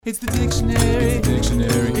It's the dictionary.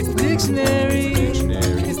 Dictionary. It's the dictionary.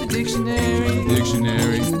 Dictionary. It's the dictionary.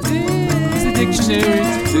 Dictionary. It's the dictionary.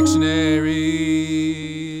 It's the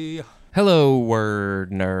dictionary. Hello, word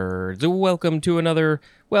nerds. Welcome to another,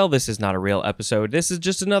 well, this is not a real episode. This is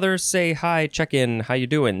just another say hi, check in, how you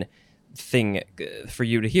doing thing for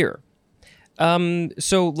you to hear.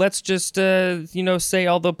 So let's just, say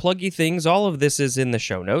all the pluggy things. All of this is in the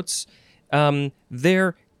show notes.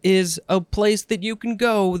 There is a place that you can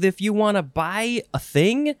go if you want to buy a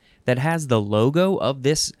thing that has the logo of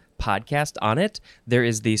this podcast on it. There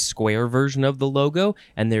is the square version of the logo,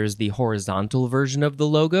 and there's the horizontal version of the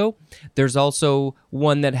logo. There's also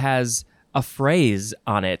one that has a phrase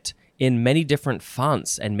on it in many different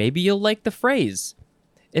fonts, and maybe you'll like the phrase.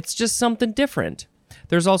 It's just something different.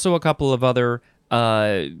 There's also a couple of other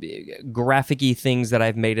graphic-y things that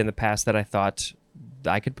I've made in the past that I thought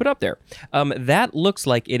I could put up there. That looks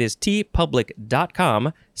like it is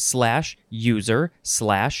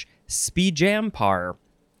tpublic.com/user/speedjampar.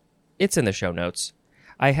 It's in the show notes.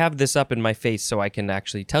 I have this up in my face so I can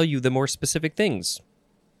actually tell you the more specific things.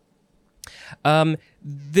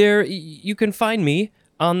 There, you can find me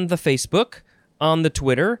on the Facebook, on the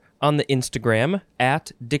Twitter, on the Instagram,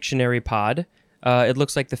 at DictionaryPod. It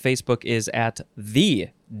looks like the Facebook is at The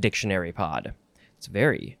Dictionary Pod. It's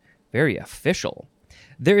very, very official.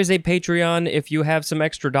 There is a Patreon if you have some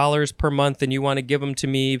extra dollars per month and you want to give them to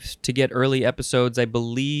me to get early episodes. I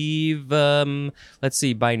believe, let's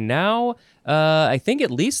see, by now, I think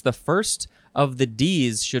at least the first of the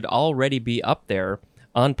Ds should already be up there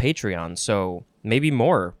on Patreon. So maybe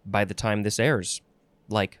more by the time this airs,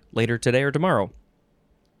 like later today or tomorrow.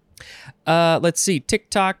 Let's see,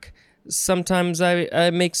 TikTok. Sometimes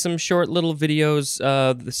I make some short little videos,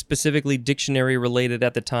 specifically dictionary related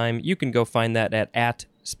at the time. You can go find that at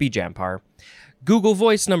SpeedJampar. Google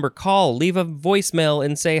Voice number, call, leave a voicemail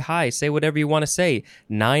and say hi. Say whatever you want to say.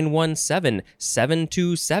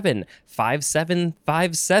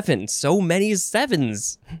 917-727-5757. So many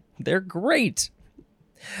sevens. They're great.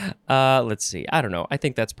 Let's see. I don't know. I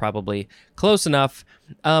think that's probably close enough.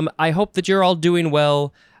 I hope that you're all doing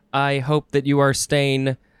well. I hope that you are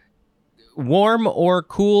staying warm or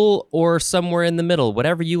cool or somewhere in the middle,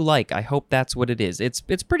 whatever you like. I hope that's what it is. It's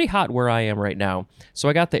pretty hot where I am right now, so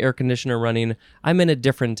I got the air conditioner running. I'm in a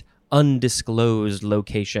different undisclosed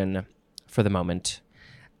location for the moment.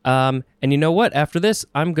 And you know what? After this,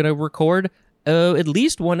 I'm gonna record at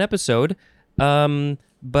least one episode. Maybe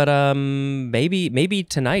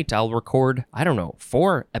tonight I'll record, I don't know,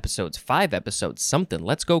 4 episodes, 5 episodes, something.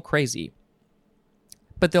 Let's go crazy.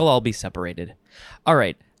 But they'll all be separated. All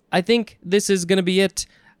right. I think this is going to be it.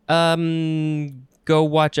 Go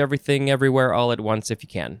watch Everything Everywhere All at Once if you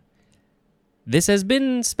can. This has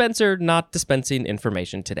been Spencer, not dispensing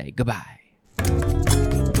information today. Goodbye.